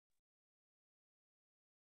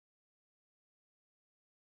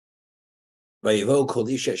Vayevo kol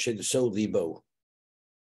isha she'neso libo.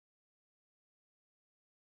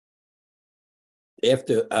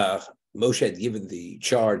 After Moshe had given the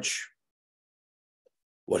charge,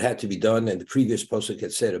 what had to be done, and the previous pasuk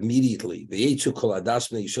had said immediately, "V'yetzu kol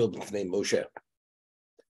hadas b'nei Yisrael b'fnei Moshe."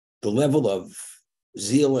 The level of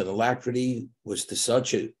zeal and alacrity was to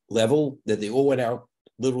such a level that they all went out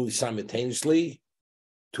literally simultaneously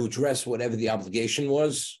to address whatever the obligation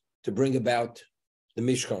was to bring about the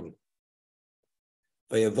Mishkan.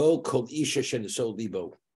 Vayavo kol isha she'neso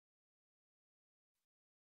libo.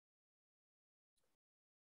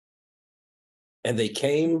 And they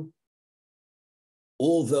came,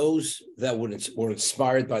 all those that were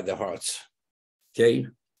inspired by their hearts. Okay?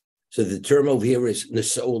 So the term over here is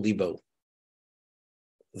neso libo.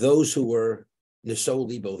 Those who were neso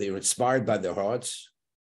libo, they were inspired by their hearts.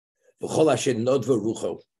 V'chol asher nodva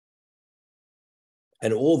rucho.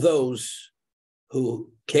 And all those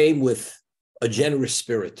who came with a generous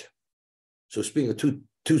spirit. So speaking of two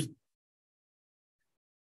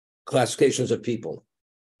classifications of people.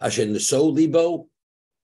 Asher neso libo,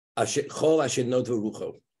 asher chol asher nodva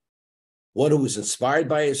rucho. One who was inspired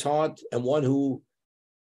by his heart and one who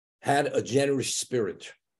had a generous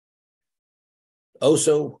spirit.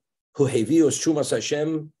 Also, who hevios trumas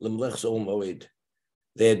Hashem lemlech zol moed.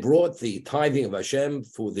 They had brought the tithing of Hashem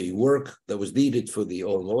for the work that was needed for the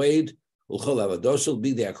Ol Moed, Ulchol Avadosel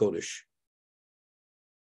B'dei HaKodesh.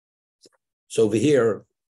 So over here,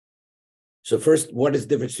 so first, what is the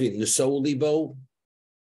difference between Neso Libo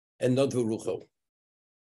and Nodva Rucho?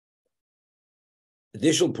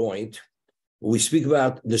 Additional point, when we speak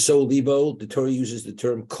about Neso Libo, the Torah uses the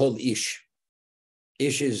term Kol Ish.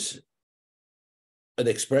 Ish is an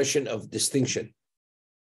expression of distinction.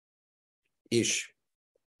 Ish.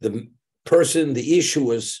 The person, the Ish who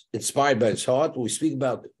was inspired by his heart, when we speak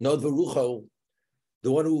about Nodva Rucho,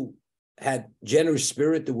 the one who had generous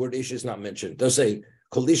spirit, the word Ish is not mentioned. It does say,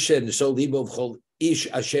 Kol Ish Neso Libo Kol Ish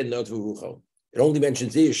Asher Nodva Rucho. It only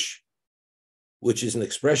mentions Ish, which is an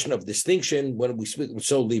expression of distinction when we speak of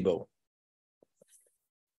Sol Libo.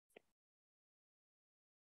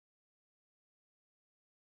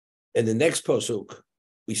 In the next pasuk,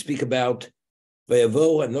 we speak about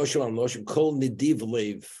Vayavo Anoshim Anoshim Kol Nidiv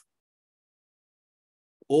Lev.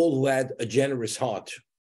 All who had a generous heart.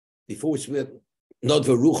 Before we speak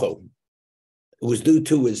Nodva Rucho, it was due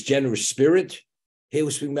to his generous spirit. Here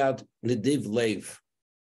we're speaking about Nidiv Lev.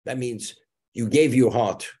 That means you gave your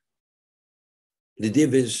heart.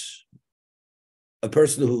 Nidiv is a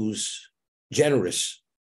person who's generous.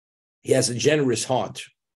 He has a generous heart.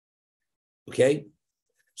 Okay?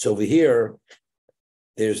 So over here,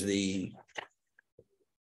 there's the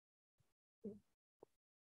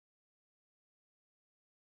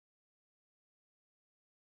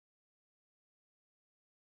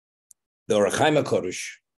Orach Chaim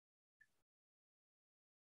HaKodesh.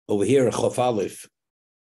 Over here in Chof Aleph,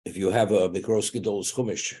 if you have a Mikros Gedol's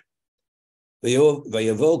Chumash,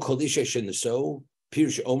 Vayavo Kol Isha She'neso,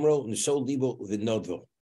 Pirush Omro, Neso Libo V'nodvo.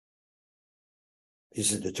 He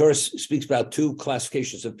says the Torah speaks about two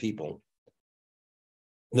classifications of people.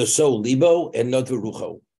 Neso Libo and Nodva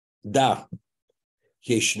Rucho. Da.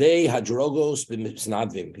 Yeshnei Hadrogos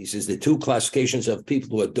B'Mitznadvim. He says the two classifications of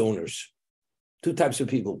people who are donors. Two types of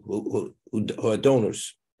people who are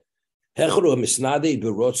donors. Hechru Misnade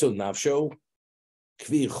B'Rotzo Nafsho,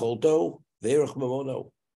 Kvi Cholto, Ve'erach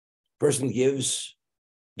Mamono. Person gives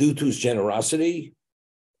due to his generosity,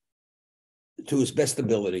 to his best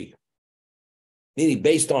ability. Meaning,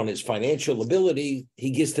 based on his financial ability, he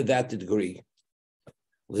gives to that degree.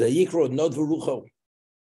 Zayikro Nodva Rucho.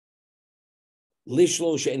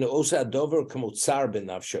 Lishlo She'enu Osa Dover Kamotzar Ben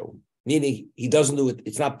Nafsho. Meaning, he doesn't do it,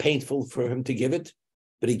 it's not painful for him to give it,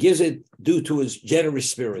 but he gives it due to his generous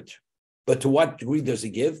spirit. But to what degree does he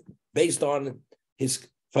give? Based on his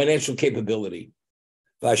financial capability.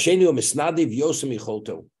 The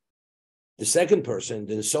second person,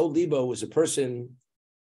 the Neso Libo, is a person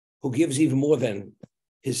who gives even more than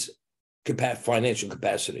his financial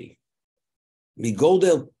capacity.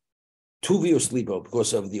 Migoldel Tuvios Libo,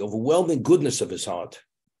 because of the overwhelming goodness of his heart.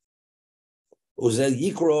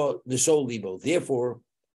 Yikro Neso Libo. Therefore,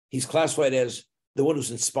 he's classified as the one who's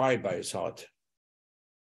inspired by his heart.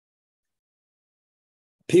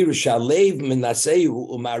 His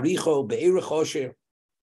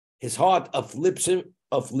heart uplifts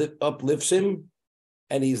him,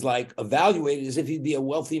 and he's like evaluated as if he'd be a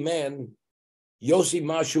wealthy man. Yosi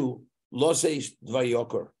Mashu Loses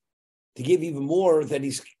Dvayokar, to give even more than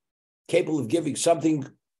he's capable of giving, something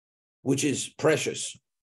which is precious.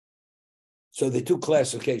 So the two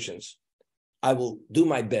classifications. I will do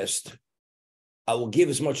my best. I will give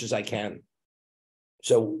as much as I can.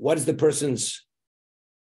 So what is the person's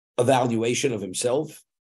evaluation of himself?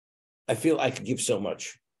 I feel I could give so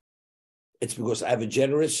much. It's because I have a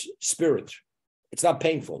generous spirit. It's not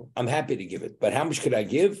painful. I'm happy to give it. But how much could I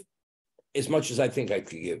give? As much as I think I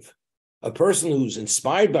could give. A person who's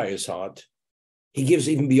inspired by his heart, he gives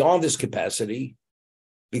even beyond his capacity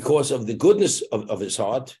because of the goodness of his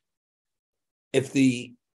heart. If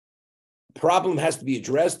the problem has to be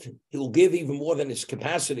addressed, he will give even more than his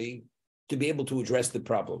capacity to be able to address the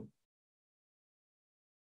problem.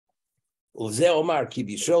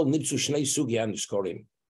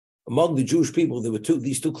 Among the Jewish people, there were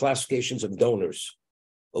these two classifications of donors.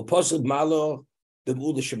 The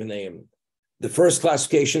first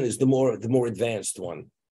classification is the more advanced one.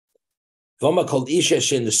 First,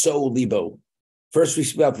 we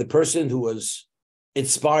speak about the person who was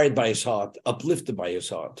inspired by his heart, uplifted by his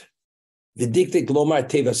heart. The diktik lomar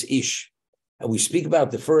tevas ish. And we speak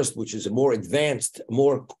about the first, which is a more advanced,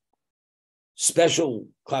 more special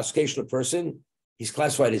classification of person. He's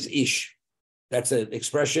classified as ish. That's an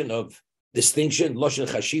expression of distinction, loshen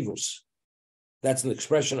chashivus. That's an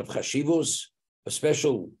expression of chashivus, a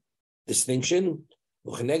special distinction.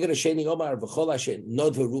 The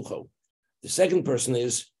second person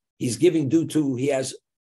is he's giving due to, he has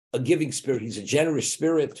a giving spirit. He's a generous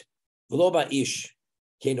spirit. He's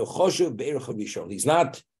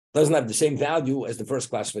not, doesn't have the same value as the first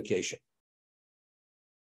classification.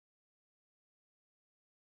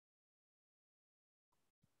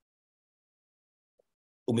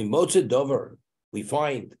 We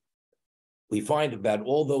find about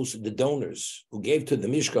all those, the donors who gave to the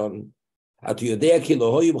Mishkan,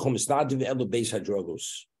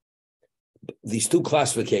 these two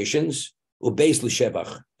classifications,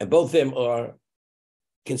 and both of them are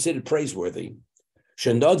considered praiseworthy.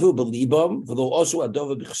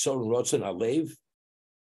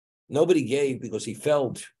 Nobody gave because he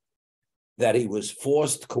felt that he was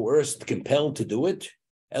forced, coerced, compelled to do it.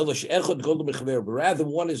 Rather,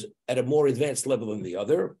 one is at a more advanced level than the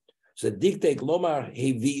other. So diktek lomar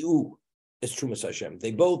heviu is Trumas Hashem.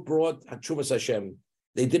 They both brought Trumas Hashem.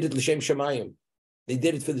 They did it l'shem shemayim. They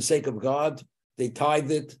did it for the sake of God. They tithed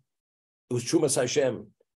it. It was Trumas Hashem.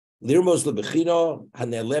 Lirmos lebechino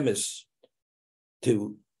hanelemis,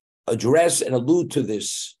 to address and allude to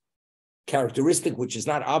this characteristic which is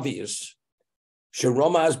not obvious.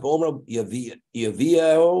 Sheromas b'omra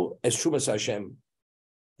yavio es Trumas Hashem.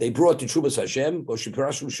 They brought to Trumas Hashem,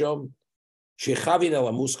 Boshiparash Rushom, Shechavin el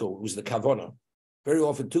Amusko, was the Kavona. Very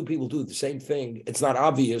often, two people do the same thing. It's not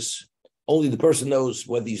obvious. Only the person knows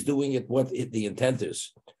whether he's doing it, what the intent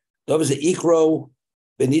is.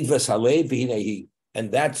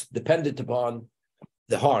 And that's dependent upon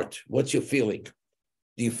the heart. What's your feeling?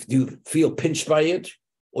 Do you feel pinched by it,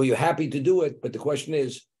 or you're happy to do it? But the question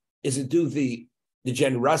is it due to the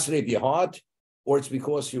generosity of your heart, or it's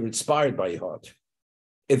because you're inspired by your heart?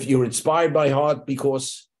 If you're inspired by heart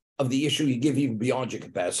because of the issue, you give even beyond your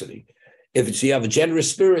capacity. If it's you have a generous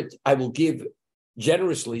spirit, I will give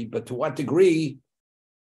generously, but to what degree?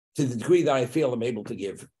 To the degree that I feel I'm able to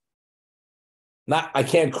give. I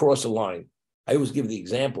can't cross a line. I always give the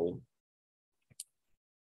example.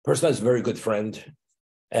 Person has a very good friend,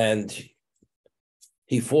 and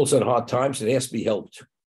he falls on hard times and he has to be helped.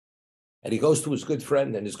 And he goes to his good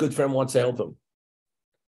friend, and his good friend wants to help him.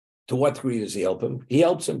 To what degree does he help him? He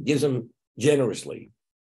helps him, gives him generously.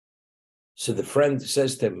 So the friend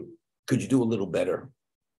says to him, could you do a little better?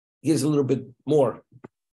 He gives a little bit more.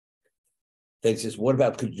 Then he says, what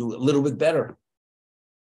about could you do a little bit better?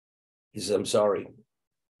 He says, I'm sorry.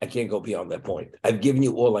 I can't go beyond that point. I've given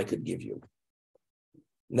you all I could give you.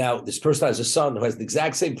 Now, this person has a son who has the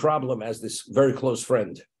exact same problem as this very close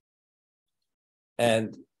friend.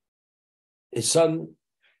 And his son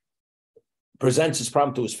presents his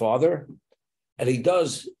problem to his father, and he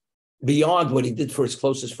does beyond what he did for his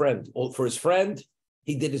closest friend. For his friend,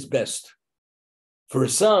 he did his best. For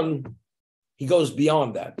his son, he goes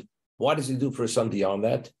beyond that. Why does he do for his son beyond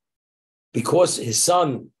that? Because his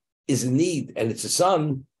son is in need, and it's a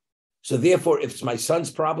son. So therefore, if it's my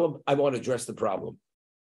son's problem, I want to address the problem.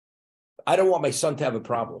 I don't want my son to have a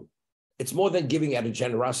problem. It's more than giving out of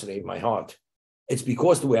generosity in my heart. It's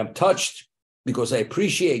because the way I'm touched, because I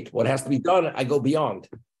appreciate what has to be done, I go beyond.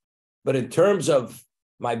 But in terms of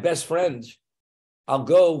my best friend, I'll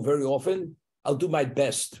go very often, I'll do my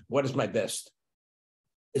best. What is my best?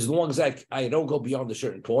 As long as I don't go beyond a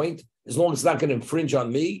certain point, as long as it's not going to infringe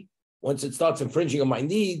on me, once it starts infringing on my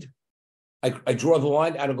need, I draw the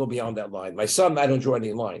line, I don't go beyond that line. My son, I don't draw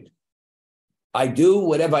any line. I do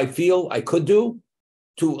whatever I feel I could do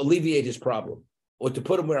to alleviate his problem or to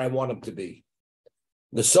put him where I want him to be.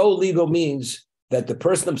 The soul legal means that the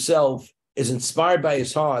person himself is inspired by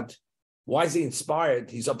his heart. Why is he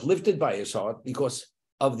inspired? He's uplifted by his heart because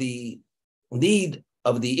of the need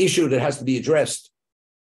of the issue that has to be addressed.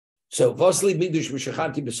 So, it's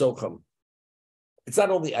not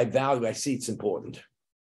only I value, I see it's important.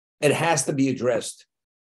 It has to be addressed.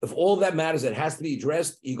 If all that matters, it has to be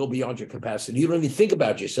addressed, you go beyond your capacity. You don't even think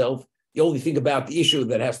about yourself. You only think about the issue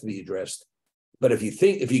that has to be addressed. But if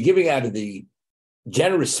you're giving out of the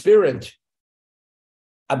generous spirit,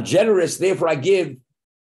 I'm generous, therefore I give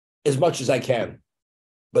as much as I can.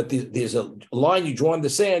 But there's a line you draw in the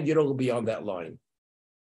sand, you don't go beyond that line.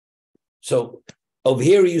 So over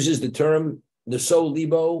here he uses the term Neso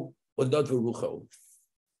Libo or Nodva Rucho.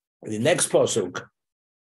 In the next pasuk,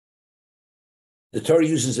 the Torah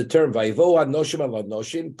uses the term Vayivo Anoshim Al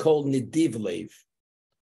Anoshim called Nidiv Leiv.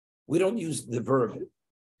 We don't use the verb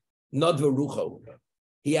Nodva Rucho.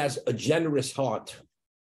 He has a generous heart.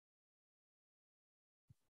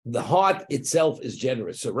 The heart itself is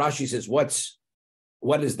generous. So Rashi says,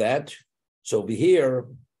 what is that? So over here,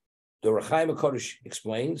 the Ohr HaChaim HaKadosh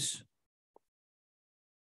explains.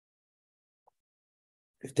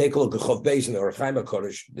 If you take a look at Chav Beis in the Ohr HaChaim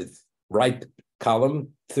HaKadosh, the right column,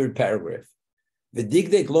 third paragraph.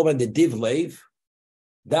 V'digdek lo nediv leiv,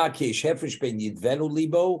 da ki yesh hefresh ben yidvenu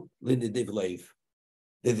libo l'nediv leiv.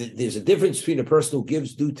 There's a difference between a person who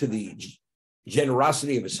gives due to the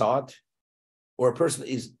generosity of his heart, or a person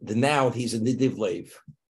is the noun, he's a nidiv leiv.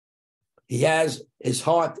 His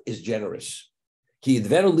heart is generous. Ki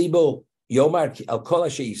yidvenu libo yomar al kol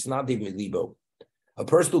asher yisnadiv min libo. A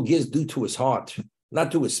person who gives due to his heart,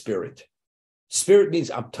 not to his spirit. Spirit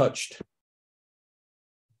means I'm touched.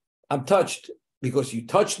 I'm touched because you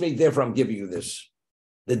touched me, therefore I'm giving you this.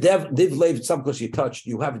 The div leiv, it's not because you touched,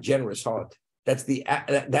 you have a generous heart. That's the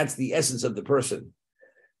essence of the person.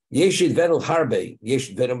 Yeshid venel harbe,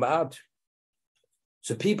 yeshid venel ma'at.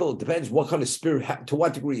 So people, it depends what kind of spirit, to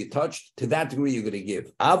what degree you touched, to that degree you're going to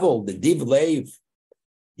give. Avol, the div leiv,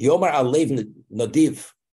 yomar al leiv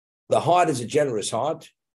nadiv. The heart is a generous heart.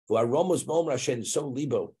 The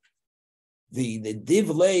div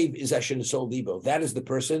leiv is Hashem Sol Libo. That is the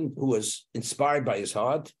person who was inspired by his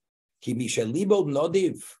heart. Ki misha libo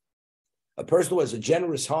nodiv. A person who has a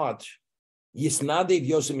generous heart, yisnadiv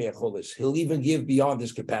yosem yacholis. He'll even give beyond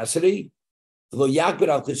his capacity. Lo yakbid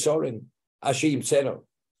al chisorin asher yimtzeno.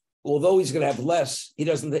 Although he's going to have less, he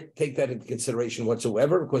doesn't take that into consideration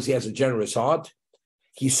whatsoever because he has a generous heart.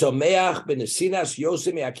 Ki someach ben esinas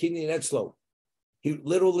yosem yakini netzlo.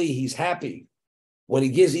 He's happy when he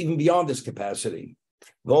gives even beyond his capacity.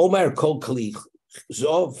 V'omer kol kli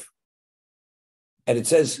zov, and it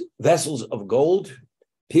says vessels of gold.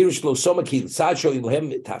 Pirush lo somaki tzadsho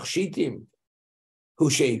ilhem tachshitim hu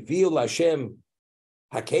she'viu Hashem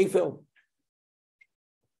hakefel.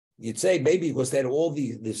 You'd say maybe because they had all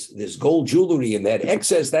this gold jewelry and that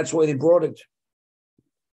excess, that's why they brought it.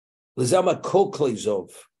 L'zama kol kli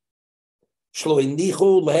zov.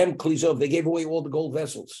 They gave away all the gold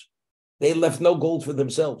vessels. They left no gold for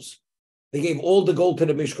themselves. They gave all the gold to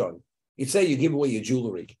the Mishkan. You'd say you give away your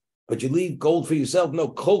jewelry, but you leave gold for yourself. No,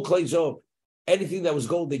 kol kleizov. Anything that was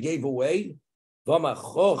gold, they gave away.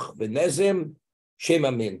 V'machoch v'nezim shem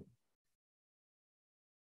amin.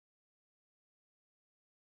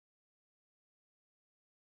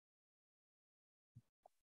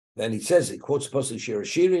 Then he says, he quotes Pasuk Shir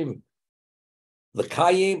Hashirim,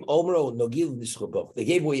 L'kayim omro nogil nischoboch. They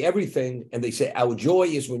gave away everything, and they say, our joy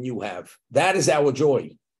is when you have. That is our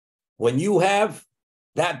joy. When you have,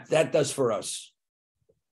 that does for us.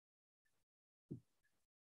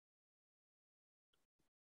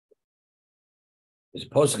 There's a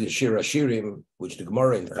pasuk in Shir Hashirim, which the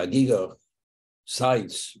Gemara in Chagiga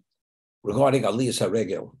cites regarding Aliyas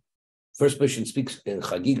HaRegel. First mission speaks in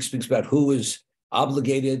Chagig speaks about who is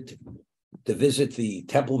obligated to visit the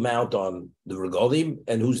Temple Mount on the Regalim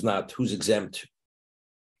and who's not, who's exempt.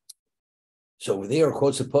 So there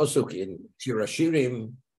quotes a pasuk in Shir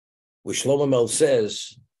Hashirim, where Shlomo Mel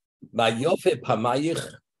says, "Ma'yofe pamayich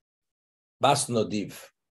bas nodiv."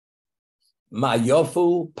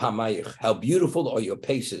 Ma'yofu pamayich. How beautiful are your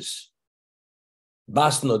paces,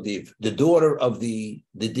 bas nodiv, the daughter of the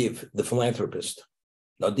div, the philanthropist,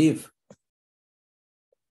 nodiv.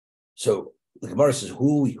 So the Gemara says,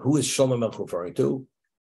 who is Shlomo Melech referring to?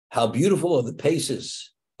 How beautiful are the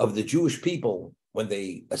paces of the Jewish people when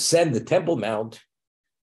they ascend the Temple Mount,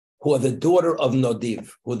 who are the daughter of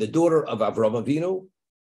Nodiv, who are the daughter of Avram Avinu.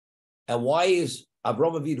 And why is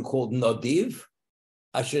Avram Avinu called Nodiv?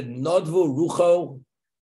 Asher Nodvu Rucho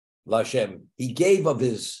Lashem. He gave of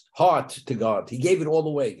his heart to God. He gave it all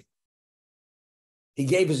away. He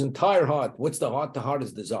gave his entire heart. What's the heart? The heart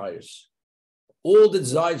is desires. All the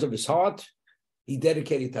desires of his heart, he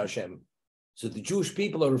dedicated to Hashem. So the Jewish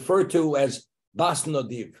people are referred to as Bas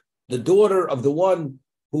Nodiv, the daughter of the one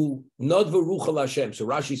who Nodva Ruchal Hashem. So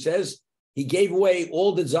Rashi says he gave away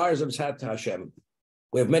all the desires of his heart to Hashem.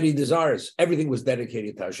 We have many desires. Everything was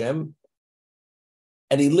dedicated to Hashem.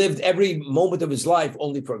 And he lived every moment of his life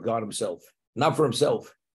only for God himself, not for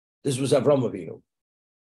himself. This was Avraham Avinu.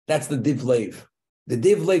 That's the Div Lev. The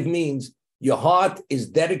Div Lev means your heart is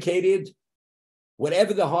dedicated.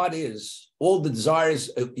 Whatever the heart is, all the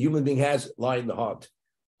desires a human being has lie in the heart.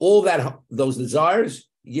 All those desires,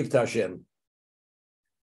 you give to Hashem.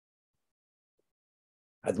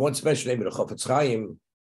 I'd once mentioned in the Chofetz Chaim,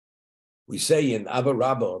 we say in Abba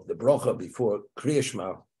Rabbah, the Brocha before Kriya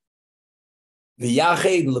Shema,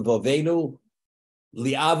 V'yached levavenu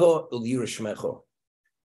li'ava u'lirishmecha.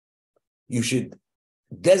 You should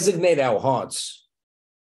designate our hearts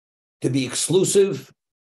to be exclusive,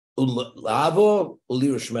 u'la'ava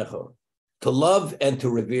u'lirishmecha, to love and to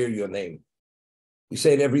revere your name. We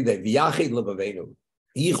say it every day. V'yached levavenu,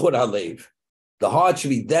 yichud halev. The heart should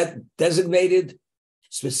be designated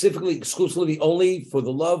specifically, exclusively, only for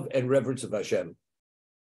the love and reverence of Hashem.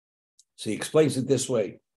 So he explains it this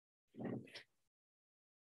way.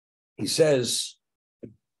 He says,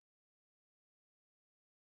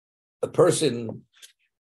 a person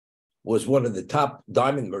was one of the top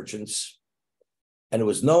diamond merchants, and it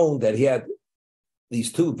was known that he had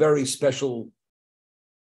these two very special,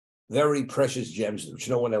 very precious gems, which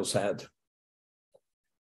no one else had.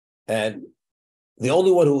 And the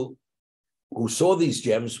only one who saw these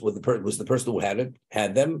gems was the person who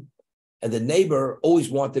had them, and the neighbor always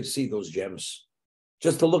wanted to see those gems,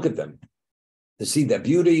 just to look at them, to see their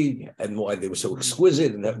beauty and why they were so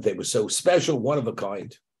exquisite and they were so special, one of a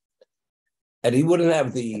kind. And he wouldn't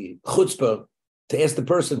have the chutzpah to ask the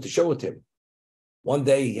person to show it to him. One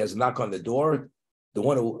day he has a knock on the door. The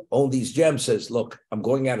one who owned these gems says, "Look, I'm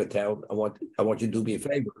going out of town. I want you to do me a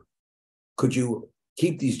favor. Could you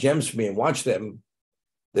keep these gems for me and watch them?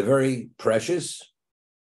 They're very precious,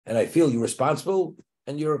 and I feel you're responsible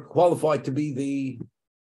and you're qualified to be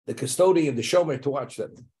the custodian, the shomer, to watch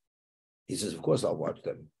them." He says, "Of course I'll watch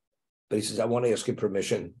them." But he says, "I want to ask you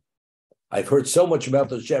permission. I've heard so much about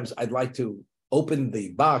those gems. I'd like to open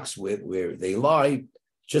the box where they lie,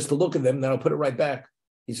 just to look at them, then I'll put it right back."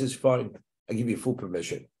 He says, "Fine, I'll give you full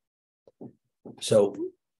permission." So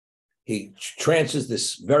he transfers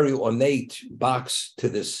this very ornate box to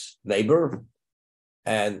this neighbor.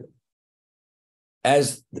 And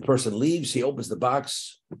as the person leaves, he opens the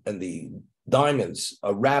box and the diamonds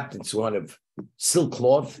are wrapped in some kind of silk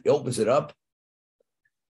cloth. He opens it up.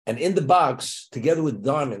 And in the box, together with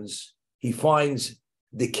diamonds, he finds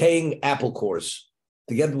decaying apple cores,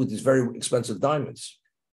 together with these very expensive diamonds.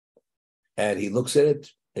 And he looks at it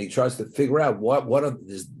and he tries to figure out what are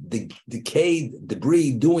this decayed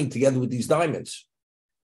debris doing together with these diamonds.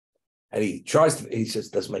 And he says,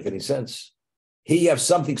 "Doesn't make any sense. Here you have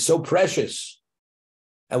something so precious,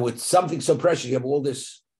 and with something so precious, you have all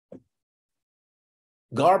this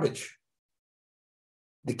garbage,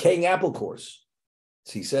 decaying apple cores."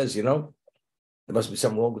 So he says, there must be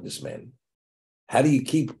something wrong with this man. How do you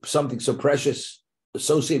keep something so precious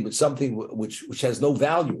associated with something which has no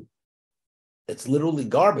value? It's literally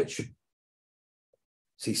garbage.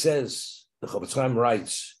 So he says, the Chofetz Chaim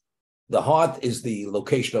writes, the heart is the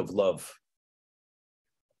location of love.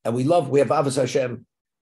 And we have Avos Hashem.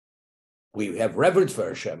 We have reverence for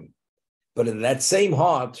Hashem. But in that same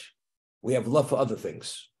heart, we have love for other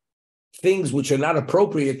things. Things which are not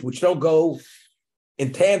appropriate, which don't go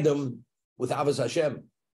in tandem with Avos Hashem.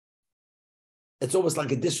 It's almost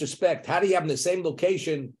like a disrespect. How do you have in the same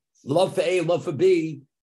location love for A, love for B,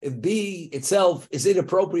 if B itself is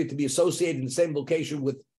inappropriate to be associated in the same location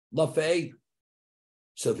with love for A?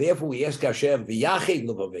 So therefore we ask Hashem, V'yached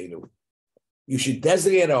levavenu. You should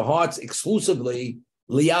designate our hearts exclusively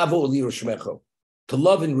li'avo u'lirishmecha, to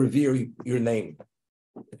love and revere your name.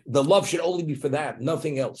 The love should only be for that,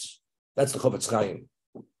 nothing else. That's the Chofetz Chaim.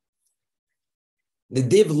 The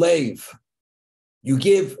Div Lev, you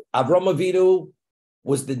give. Avraham Avinu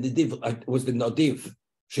was the Nodiv.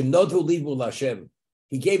 Shenodvu livu l'Hashem.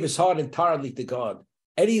 He gave his heart entirely to God.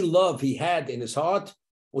 Any love he had in his heart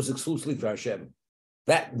was exclusively for Hashem.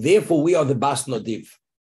 Therefore, we are the Bas Nodiv.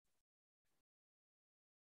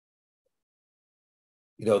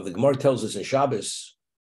 The Gemara tells us in Shabbos,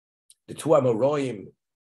 the two Amoraim,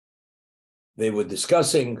 they were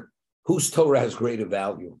discussing whose Torah has greater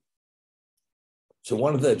value. So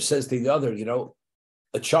one of them says to the other,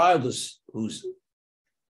 a child who's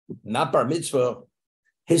not bar mitzvah,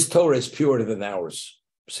 his Torah is purer than ours.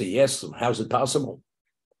 So he asks him, how's it possible?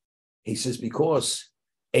 He says, because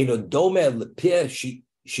you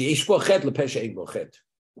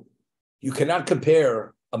cannot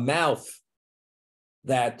compare a mouth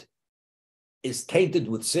that is tainted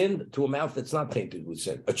with sin to a mouth that's not tainted with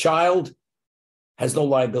sin. A child has no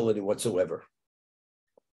liability whatsoever.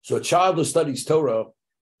 So a child who studies Torah,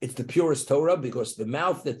 it's the purest Torah because the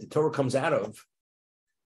mouth that the Torah comes out of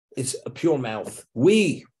is a pure mouth.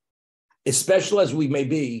 We, as special as we may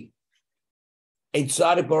be, there's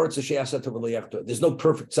no perfect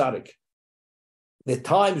tzaddik. There are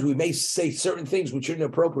times we may say certain things which are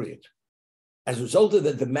inappropriate. As a result of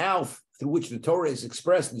that, the mouth through which the Torah is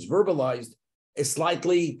expressed, is verbalized, is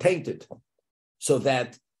slightly tainted. So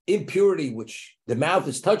that impurity which the mouth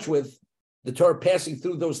is touched with, the Torah passing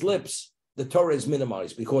through those lips, the Torah is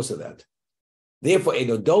minimized because of that. Therefore,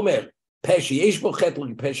 the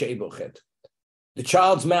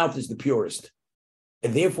child's mouth is the purest.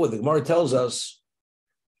 And therefore, the Gemara tells us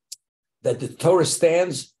that the Torah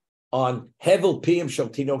stands on Hevel Piyam Shel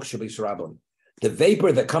Tinok Shabis Rabban. The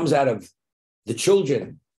vapor that comes out of the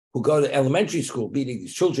children who go to elementary school, meaning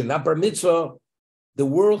these children, not bar mitzvah, the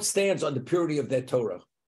world stands on the purity of their Torah.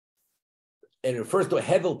 And it refers to a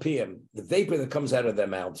Hevel Piyam, the vapor that comes out of their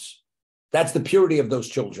mouths. That's the purity of those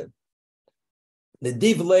children.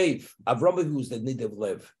 Nediv Lev, Avram Avinu is the Nediv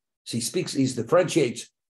Lev. So he differentiates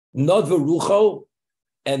Nodva Rucho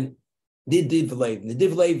and Nediv Lev.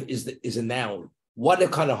 Nediv Lev is a noun. What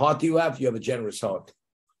kind of heart do you have? You have a generous heart.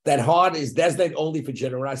 That heart is designated only for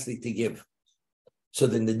generosity to give. So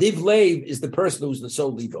the Nediv Lev is the person who's the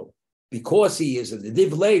soul Levo. Because he is a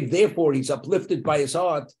Nediv Lev, therefore he's uplifted by his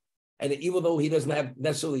heart. And even though he doesn't have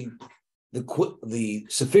necessarily the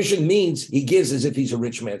sufficient means, he gives as if he's a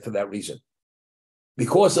rich man for that reason.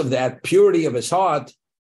 Because of that purity of his heart,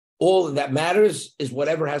 all that matters is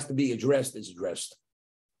whatever has to be addressed is addressed.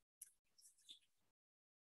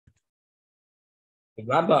 The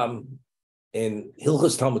Rambam in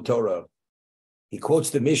Hilchos Talmud Torah, he quotes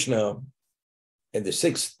the Mishnah in the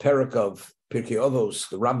 6th parak of Pirkei Avos.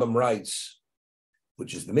 The Rambam writes,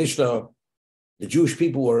 which is the Mishnah, the Jewish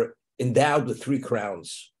people were endowed with 3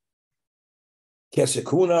 crowns: Kesed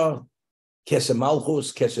Kuna, Kesed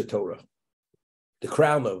Malchus, Kesed Torah. The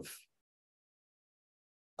crown of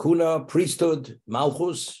Kuna, priesthood,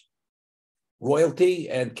 Malchus, royalty,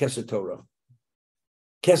 and Kesed Torah.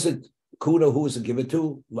 Kesed Kuna, who was it given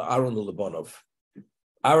to? Aaron the Lebanov.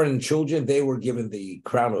 Aaron and children, they were given the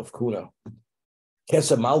crown of Kuna.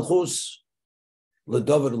 Kesed Malchus,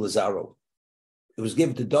 LeDavid Lazaro. It was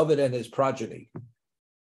given to David and his progeny.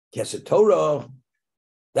 Kesed Torah,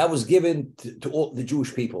 that was given to all the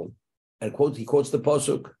Jewish people. And he quotes the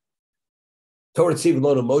pasuk, Torah Tziv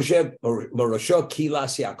Lo Moshe Morosho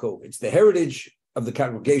Kilas Yaakov. It's the heritage of the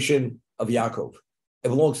congregation of Yaakov. It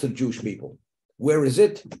belongs to the Jewish people. Where is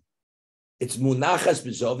it? It's Munachas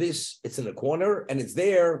Bezovis. It's in the corner, and it's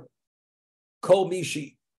there. Kol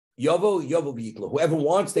Mishi Yovo V'yitlo. Whoever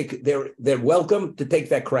wants, they're welcome to take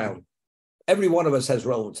that crown. Every one of us has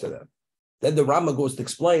relevance to that. Then the Rama goes to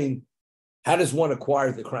explain, how does one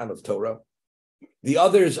acquire the crown of Torah? The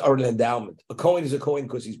others are an endowment. A Kohen is a Kohen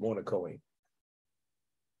because he's born a Kohen.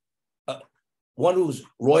 One who's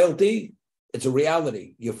royalty, it's a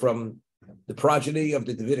reality. You're from the progeny of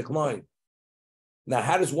the Davidic line. Now,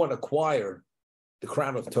 how does one acquire the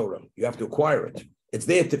crown of Torah? You have to acquire it. It's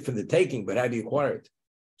there for the taking, but how do you acquire it?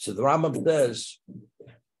 So the Rambam says,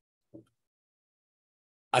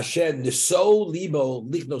 Asher Niso Libo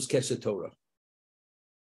Lichnos Kesed Torah.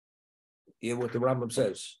 You hear what the Rambam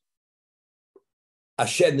says?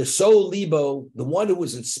 Asher Niso Libo, the one who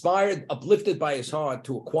was inspired, uplifted by his heart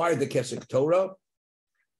to acquire the Kesed Torah,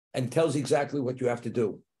 and tells you exactly what you have to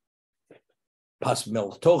do. Pas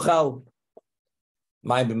Melch Tochal,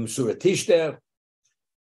 Mayim B'Mesura Tishter,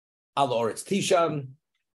 Al Oretz Tishan,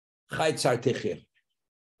 Chai Tzar Tichya.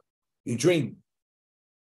 You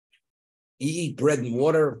eat bread and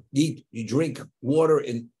water, you drink water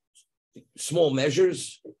in small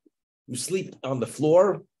measures, you sleep on the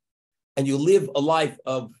floor, and you live a life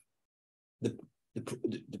of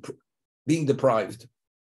being deprived.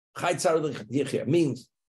 Chai Tzar Tichya means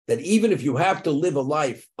that even if you have to live a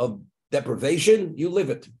life of deprivation, you live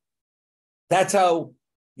it. That's how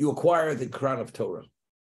you acquire the crown of Torah,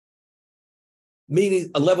 meaning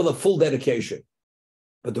a level of full dedication.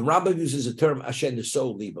 But the Rambam uses the term Asher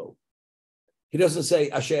Niso Libo. He doesn't say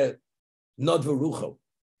Asher Nodva Rucho.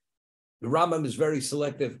 The Rambam is very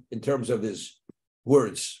selective in terms of his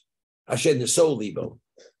words. Asher Niso Libo.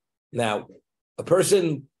 Now, a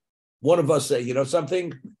person, one of us say, you know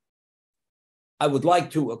something? I would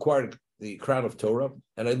like to acquire the crown of Torah,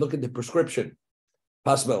 and I look at the prescription.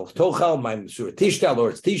 Possible tochal, my sur tishtal, or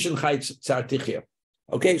it's tishin chaytz tzar tichya.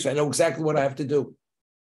 Okay, so I know exactly what I have to do.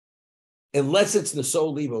 Unless it's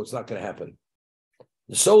Nesol Levo, it's not going to happen.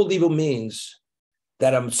 Nesol Levo means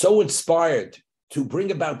that I'm so inspired to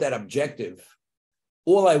bring about that objective.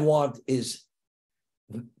 All I want is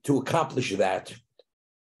to accomplish that.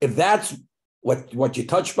 If that's what you're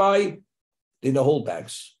touched by, then no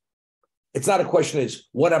holdbacks. It's not a question is,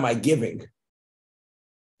 what am I giving?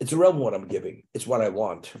 It's irrelevant what I'm giving. It's what I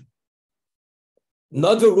want.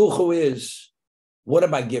 Nadva Ruchu is, what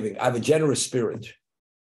am I giving? I have a generous spirit.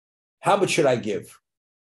 How much should I give?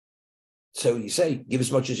 So you say, give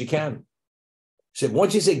as much as you can. So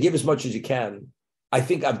once you say, give as much as you can, I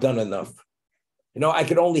think I've done enough. I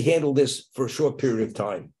can only handle this for a short period of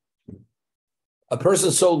time. A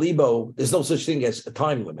person's soul libo, there's no such thing as a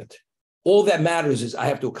time limit. All that matters is I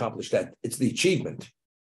have to accomplish that. It's the achievement.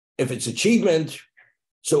 If it's achievement,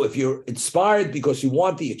 so if you're inspired because you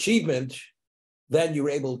want the achievement, then you're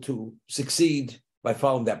able to succeed by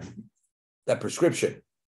following that prescription.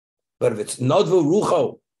 But if it's nadvu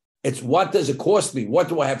rucho, it's what does it cost me? What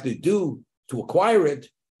do I have to do to acquire it?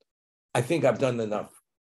 I think I've done enough.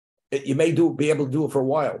 You may be able to do it for a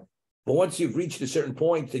while, but once you've reached a certain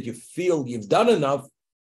point that you feel you've done enough,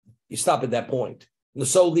 you stop at that point. In the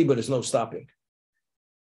soul liba, there's no stopping,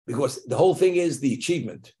 because the whole thing is the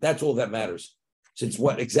achievement. That's all that matters. Since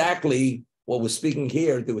what we're speaking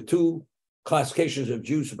here, there were two classifications of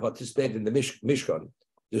Jews who participated in the Mishkan.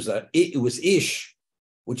 It was Ish,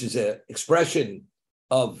 which is an expression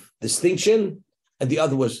of distinction, and the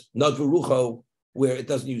other was Nadvu Rucho, where it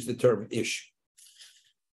doesn't use the term Ish.